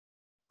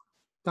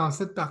Dans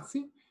cette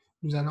partie,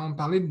 nous allons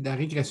parler de la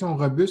régression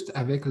robuste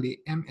avec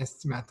les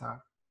M-estimateurs.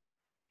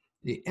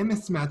 Les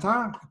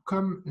M-estimateurs,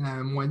 comme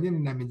la moyenne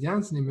et la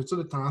médiane, c'est des mesures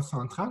de tendance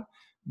centrale,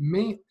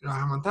 mais leur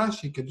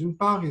avantage, c'est que d'une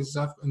part, ils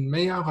offrent une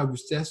meilleure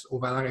robustesse aux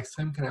valeurs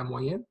extrêmes que la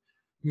moyenne,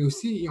 mais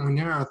aussi ils ont une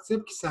erreur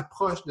type qui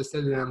s'approche de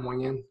celle de la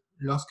moyenne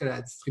lorsque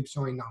la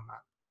distribution est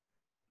normale.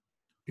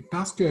 Et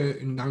parce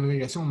que dans une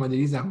régression, on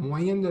modélise la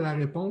moyenne de la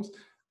réponse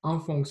en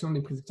fonction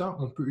des prédicteurs,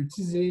 on peut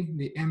utiliser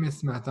les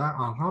M-estimateurs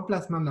en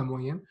remplacement de la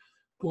moyenne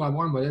pour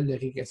avoir un modèle de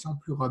régression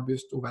plus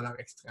robuste aux valeurs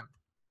extrêmes.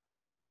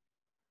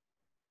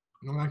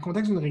 Donc, dans le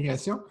contexte d'une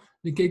régression,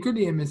 le calcul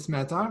des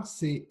M-estimateurs,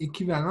 c'est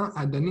équivalent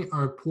à donner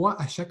un poids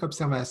à chaque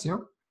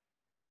observation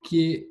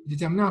qui est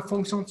déterminé en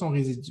fonction de son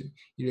résidu.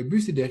 Et le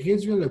but, c'est de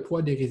réduire le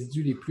poids des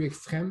résidus les plus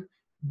extrêmes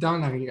dans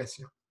la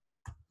régression.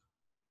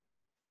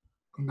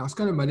 Dans ce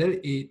cas, le modèle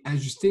est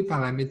ajusté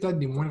par la méthode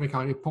des moindres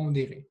carrés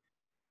pondérés.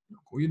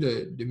 Donc, au lieu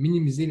de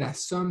minimiser la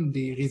somme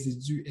des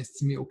résidus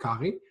estimés au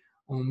carré,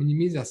 on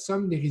minimise la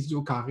somme des résidus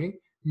au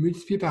carré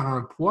multiplié par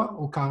un poids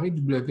au carré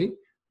W.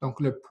 Donc,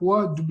 le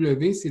poids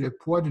W, c'est le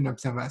poids d'une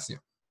observation.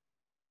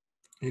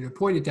 Et le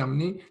poids est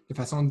déterminé de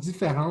façon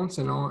différente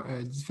selon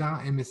différents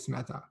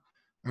M-estimateurs.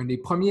 Un des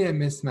premiers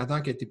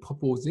M-estimateurs qui a été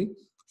proposé,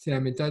 c'est la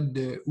méthode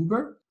de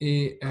Huber.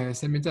 Et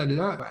cette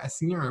méthode-là va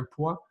assigner un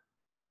poids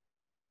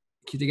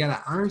qui est égal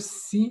à 1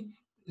 si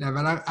la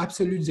valeur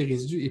absolue du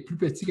résidu est plus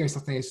petit qu'un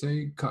certain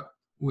seuil K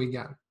ou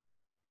égal.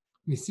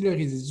 Mais si le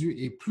résidu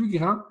est plus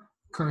grand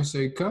qu'un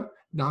seuil K,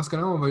 dans ce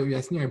cas-là, on va lui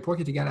assigner un poids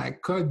qui est égal à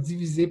K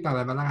divisé par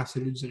la valeur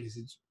absolue du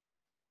résidu.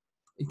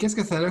 Et qu'est-ce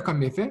que ça a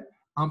comme effet?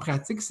 En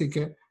pratique, c'est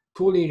que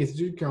pour les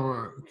résidus qui ont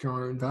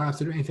une valeur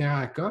absolue inférieure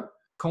à K,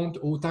 compte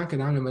autant que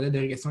dans le modèle de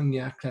régression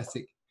linéaire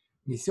classique.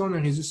 Mais si on a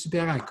un résidu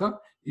supérieur à K,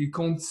 il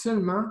compte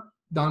seulement,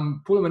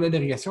 pour le modèle de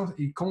régression,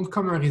 il compte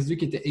comme un résidu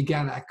qui était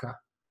égal à K.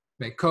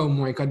 Bien, K ou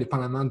moins K,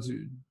 dépendamment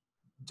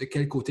de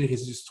quel côté le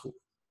résidu se trouve.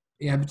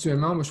 Et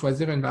habituellement, on va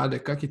choisir une valeur de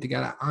K qui est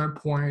égale à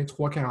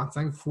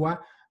 1,345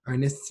 fois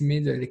un estimé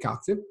de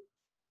l'écart type.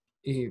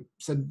 Et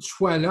ce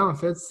choix-là, en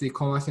fait, c'est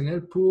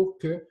conventionnel pour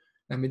que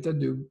la méthode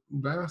de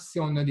Huber, si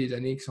on a des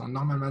données qui sont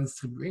normalement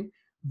distribuées,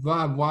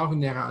 va avoir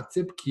une erreur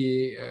type qui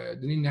est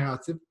donner une erreur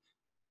type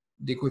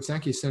des coefficients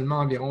qui est seulement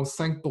environ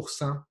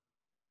 5%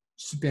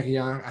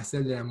 supérieure à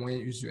celle de la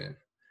moyenne usuelle.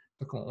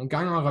 Donc, on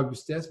gagne en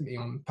robustesse, mais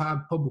on ne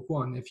perd pas beaucoup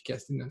en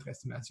efficacité de notre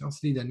estimation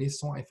si les données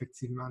sont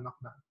effectivement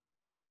normales.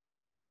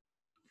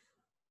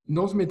 Une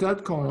autre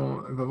méthode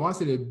qu'on va voir,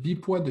 c'est le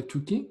bipoids de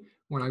Tukey,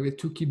 ou en anglais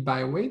Tukey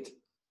by weight.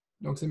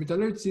 Donc, cette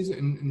méthode-là utilise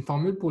une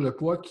formule pour le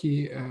poids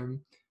qui est,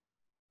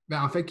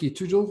 en fait,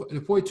 le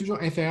poids est toujours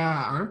inférieur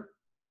à 1,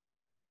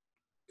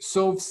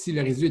 sauf si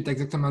le résidu est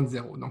exactement de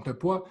 0. Donc, le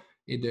poids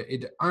est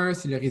de 1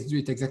 si le résidu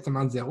est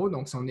exactement de 0,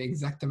 donc si on est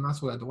exactement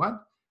sur la droite.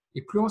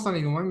 Et plus on s'en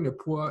éloigne, le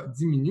poids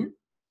diminue.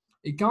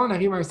 Et quand on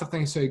arrive à un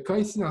certain seuil K,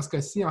 ici, dans ce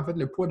cas-ci, en fait,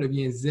 le poids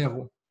devient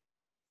 0.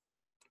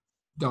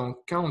 Donc,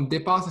 quand on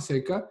dépasse ce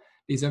seuil K,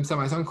 les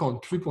observations ne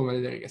comptent plus pour le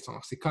modèle de régression.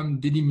 C'est comme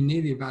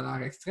d'éliminer les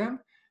valeurs extrêmes,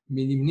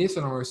 mais éliminer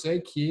selon un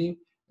seuil qui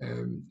est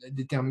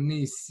déterminé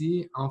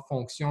ici en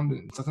fonction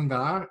d'une certaine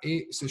valeur.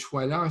 Et ce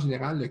choix-là, en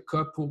général, le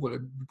cas pour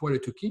le poids de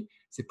Tukey,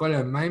 ce n'est pas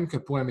le même que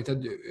pour la méthode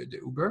de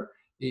Huber.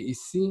 Et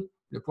ici,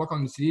 le poids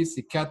qu'on utilise,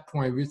 c'est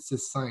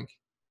 4,865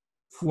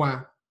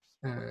 fois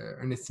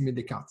un estimé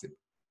d'écart type.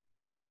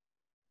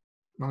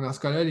 Donc, dans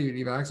ce cas-là,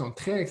 les valeurs qui sont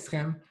très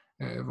extrêmes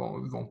ne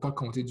vont pas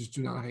compter du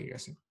tout dans la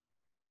régression.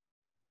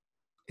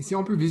 Et si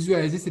on peut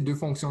visualiser ces deux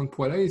fonctions de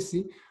poids-là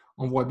ici,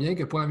 on voit bien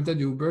que pour la méthode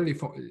de Huber,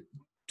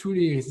 tous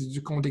les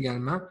résidus comptent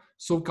également,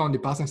 sauf quand on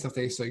dépasse un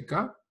certain seuil K.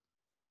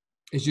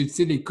 Et j'ai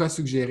utilisé les cas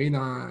suggérés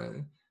dans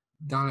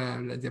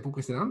la diapo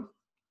précédente.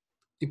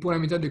 Et pour la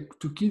méthode de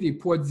Tukey, les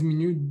poids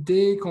diminuent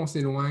dès qu'on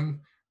s'éloigne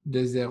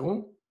de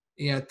 0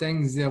 et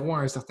atteignent 0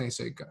 à un certain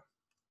seuil K.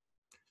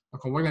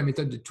 Donc, on voit que la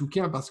méthode de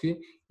Tukey en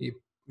particulier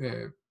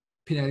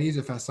pénalise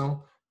de façon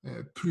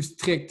plus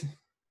stricte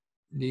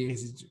les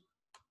résidus.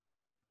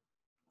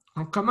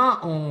 Donc, comment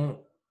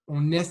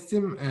on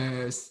estime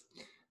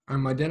un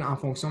modèle en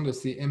fonction de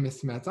ces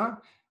M-estimateurs?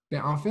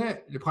 Bien, en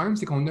fait, le problème,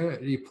 c'est qu'on a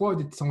les poids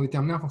sont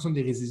déterminés en fonction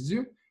des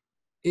résidus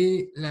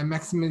et la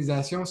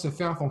maximisation se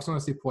fait en fonction de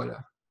ces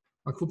poids-là.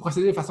 Donc, il faut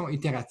procéder de façon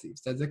itérative,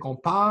 c'est-à-dire qu'on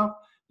part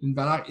d'une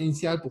valeur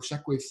initiale pour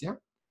chaque coefficient.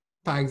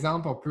 Par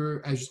exemple, on peut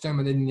ajuster un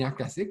modèle linéaire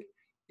classique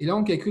et là,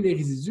 on calcule les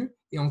résidus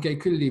et on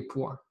calcule les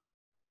poids.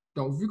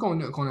 Donc, vu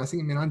qu'on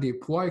assigne maintenant des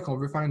poids et qu'on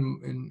veut faire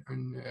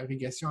une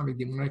régression avec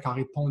des moyens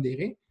carrés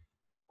pondérés,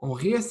 on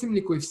réestime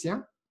les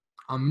coefficients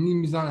en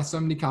minimisant la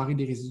somme des carrés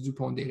des résidus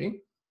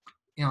pondérés.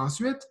 Et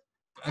ensuite,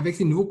 avec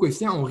ces nouveaux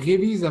coefficients, on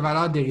révise la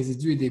valeur des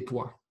résidus et des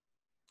poids.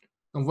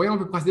 Donc, vous voyez, on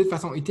peut procéder de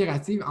façon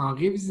itérative en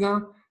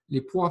révisant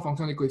les poids en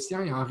fonction des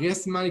coefficients et en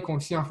réestimant les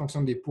coefficients en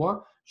fonction des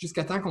poids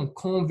jusqu'à temps qu'on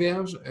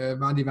converge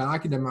vers des valeurs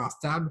qui demeurent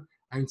stables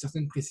à une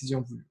certaine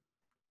précision voulue.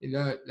 Et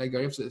là,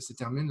 l'algorithme se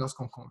termine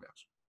lorsqu'on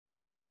converge.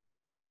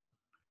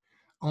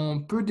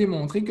 On peut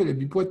démontrer que le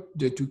bipoids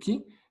de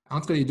Tukey,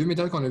 entre les deux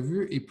méthodes qu'on a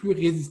vues, est plus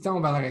résistant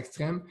aux valeurs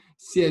extrêmes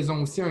si elles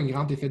ont aussi un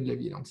grand effet de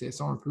levier. Donc, si elles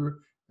sont un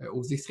peu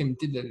aux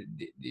extrémités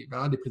des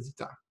valeurs des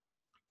prédicteurs.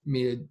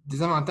 Mais le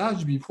désavantage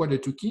du bipoids de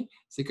Tukey,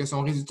 c'est que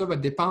son résultat va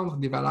dépendre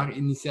des valeurs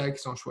initiales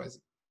qui sont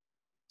choisies.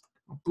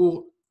 Donc,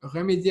 pour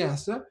remédier à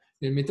ça,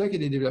 il y a une méthode qui a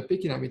été développée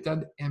qui est la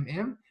méthode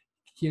MM,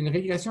 qui est une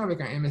régression avec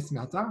un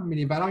M-estimateur, mais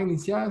les valeurs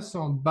initiales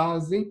sont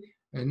basées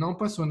non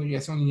pas sur une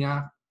régression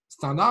linéaire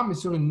standard, mais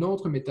sur une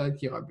autre méthode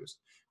qui est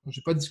robuste. Donc, je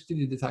ne vais pas discuter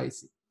des détails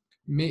ici.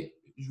 Mais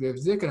je vais vous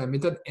dire que la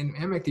méthode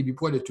MM avec les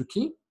bipoids de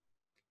Tukey,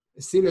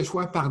 c'est le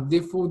choix par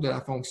défaut de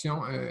la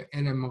fonction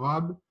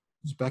LMRob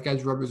du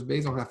package robuste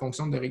base, donc la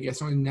fonction de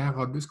régression linéaire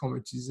robuste qu'on va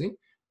utiliser,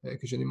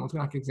 que je vais montrer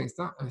dans quelques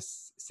instants,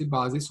 c'est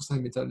basé sur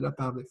cette méthode-là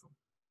par défaut.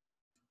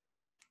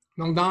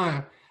 Donc,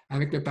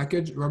 avec le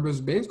package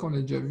robuste base qu'on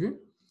a déjà vu,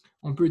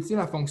 on peut utiliser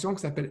la fonction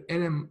qui s'appelle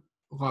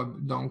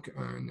LMRob, donc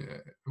un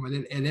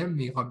modèle LM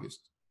mais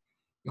robuste.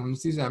 Et on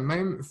utilise la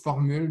même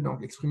formule,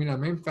 donc exprimée de la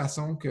même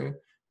façon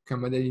qu'un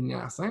modèle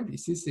linéaire simple.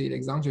 Ici, c'est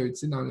l'exemple que j'avais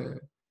utilisé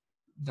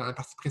dans la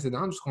partie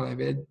précédente, puisqu'on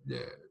avait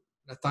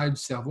la taille du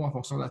cerveau en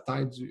fonction de la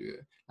taille de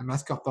la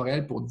masse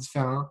corporelle pour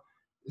différentes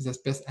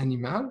espèces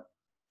animales.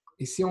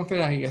 Et si on fait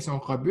la régression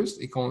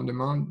robuste et qu'on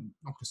demande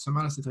donc, le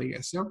sommaire de cette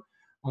régression,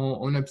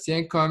 on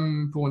obtient,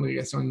 comme pour une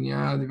régression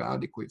linéaire, des valeurs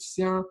des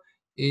coefficients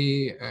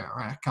et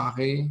un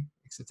carré,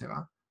 etc.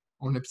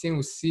 On obtient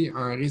aussi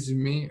un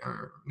résumé,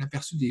 un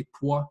aperçu des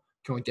poids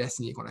qui ont été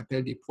assignés, qu'on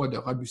appelle des poids de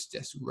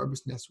robustesse ou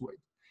robustness weight.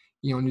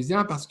 Et on nous dit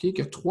en particulier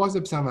que 3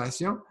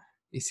 observations,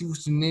 et si vous vous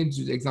souvenez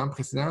de l'exemple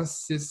précédent,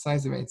 6,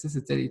 16 et 26,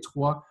 c'était les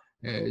 3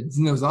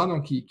 dinosaures,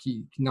 donc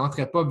qui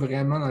n'entraient pas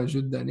vraiment dans le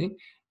jeu de données,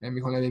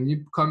 mais qu'on avait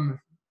mis comme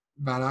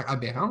valeur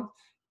aberrante.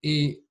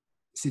 Et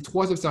ces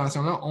 3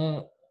 observations-là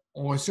ont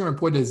reçu un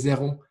poids de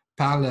 0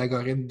 par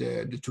l'algorithme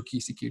de Tukey,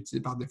 qui est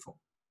utilisé par défaut.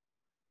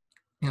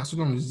 Et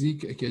ensuite, on nous dit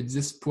qu'il y a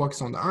 10 poids qui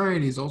sont de 1 et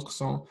les autres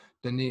sont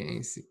donnés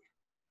ainsi.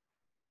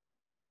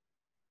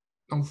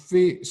 Donc, vous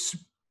pouvez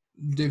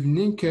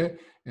deviner que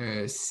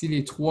si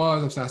les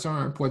 3 observations ont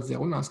un poids de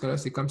 0, dans ce cas-là,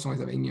 c'est comme si on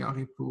les avait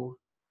ignorées pour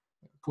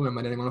le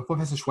modèle. On n'a pas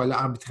fait ce choix-là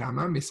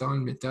arbitrairement, mais c'est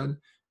une méthode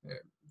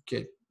qui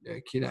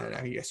est la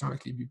régression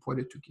avec les bipoids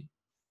de Tukey.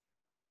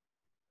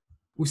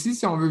 Aussi,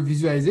 si on veut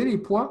visualiser les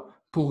poids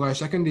pour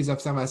chacune des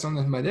observations de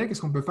notre modèle,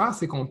 qu'est-ce qu'on peut faire?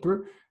 C'est qu'on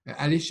peut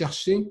aller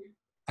chercher,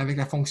 avec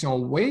la fonction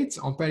weight,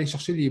 on peut aller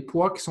chercher les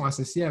poids qui sont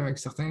associés avec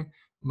certains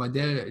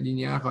modèles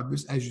linéaires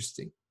robustes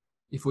ajustés.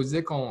 Il faut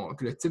dire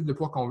que le type de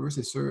poids qu'on veut,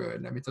 c'est sur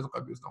la méthode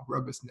robuste, donc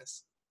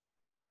robustness.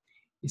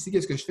 Ici,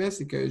 qu'est-ce que je fais?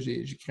 C'est que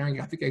j'ai créé un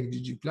graphique avec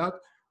ggplot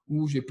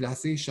où j'ai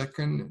placé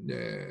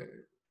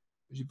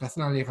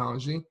dans les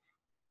rangées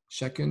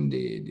chacune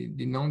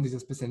des noms des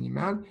espèces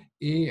animales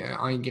et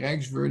en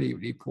Y, je veux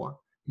les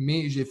poids.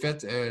 Mais j'ai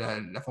fait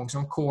la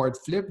fonction coord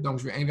flip, donc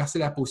je vais inverser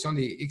la position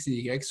des X et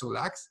des Y sur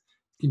l'axe,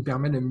 ce qui me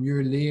permet de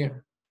mieux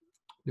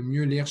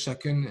lire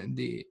chacune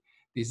des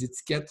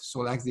étiquettes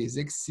sur l'axe des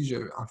X si je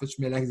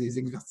mets l'axe des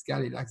X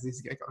vertical et l'axe des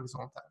Y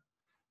horizontal.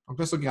 Donc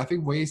là, sur le graphique,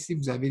 vous voyez ici,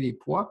 vous avez les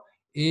poids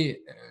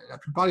et la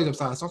plupart des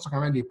observations sont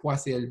quand même des poids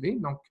assez élevés,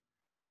 donc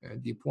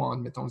des poids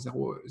entre, mettons,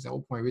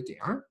 0,8 et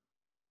 1.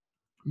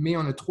 Mais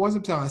on a 3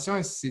 observations,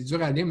 et c'est dur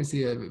à lire, mais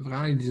c'est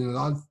vraiment les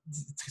dinosaures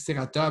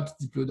Triceratops,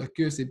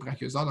 Diplodocus et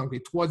Brachiosaures. Donc,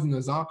 les 3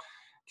 dinosaures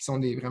qui sont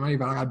vraiment les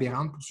valeurs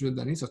aberrantes pour ce jeu de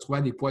données se trouvent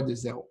à des poids de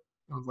 0.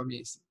 On le voit bien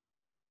ici.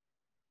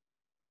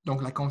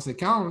 Donc, la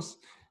conséquence,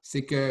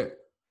 c'est que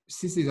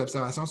si ces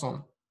observations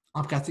sont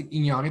en pratique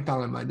ignorées par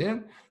le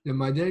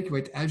modèle qui va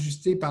être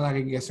ajusté par la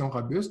régression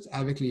robuste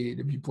avec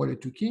le bipoids de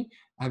Tukey,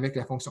 avec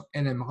la fonction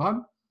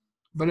LMRob,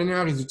 va donner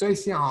un résultat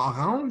ici en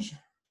orange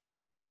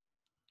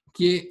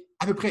qui est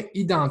à peu près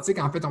identique.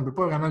 En fait, on ne peut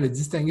pas vraiment le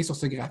distinguer sur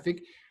ce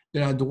graphique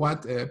de la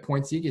droite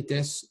pointillée qui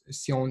était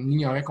si on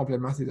ignorait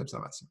complètement ces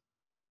observations.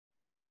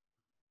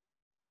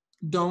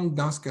 Donc,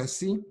 dans ce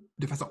cas-ci,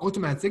 de façon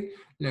automatique,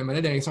 le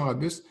modèle de régression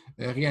robuste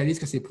réalise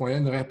que ces points-là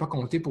n'auraient pas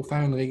compté pour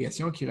faire une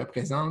régression qui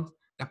représente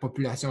la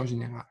population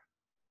générale.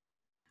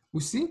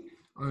 Aussi,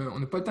 on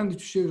n'a pas le temps de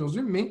toucher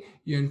aujourd'hui, mais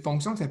il y a une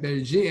fonction qui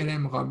s'appelle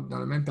glmrob dans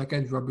le même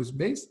package robuste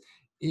base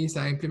et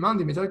ça implémente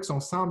des méthodes qui sont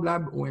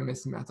semblables au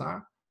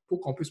M-estimateur pour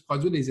qu'on puisse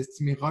produire des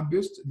estimés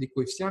robustes des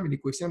coefficients, mais des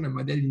coefficients d'un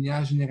modèle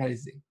linéaire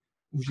généralisé,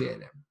 ou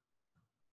GLM.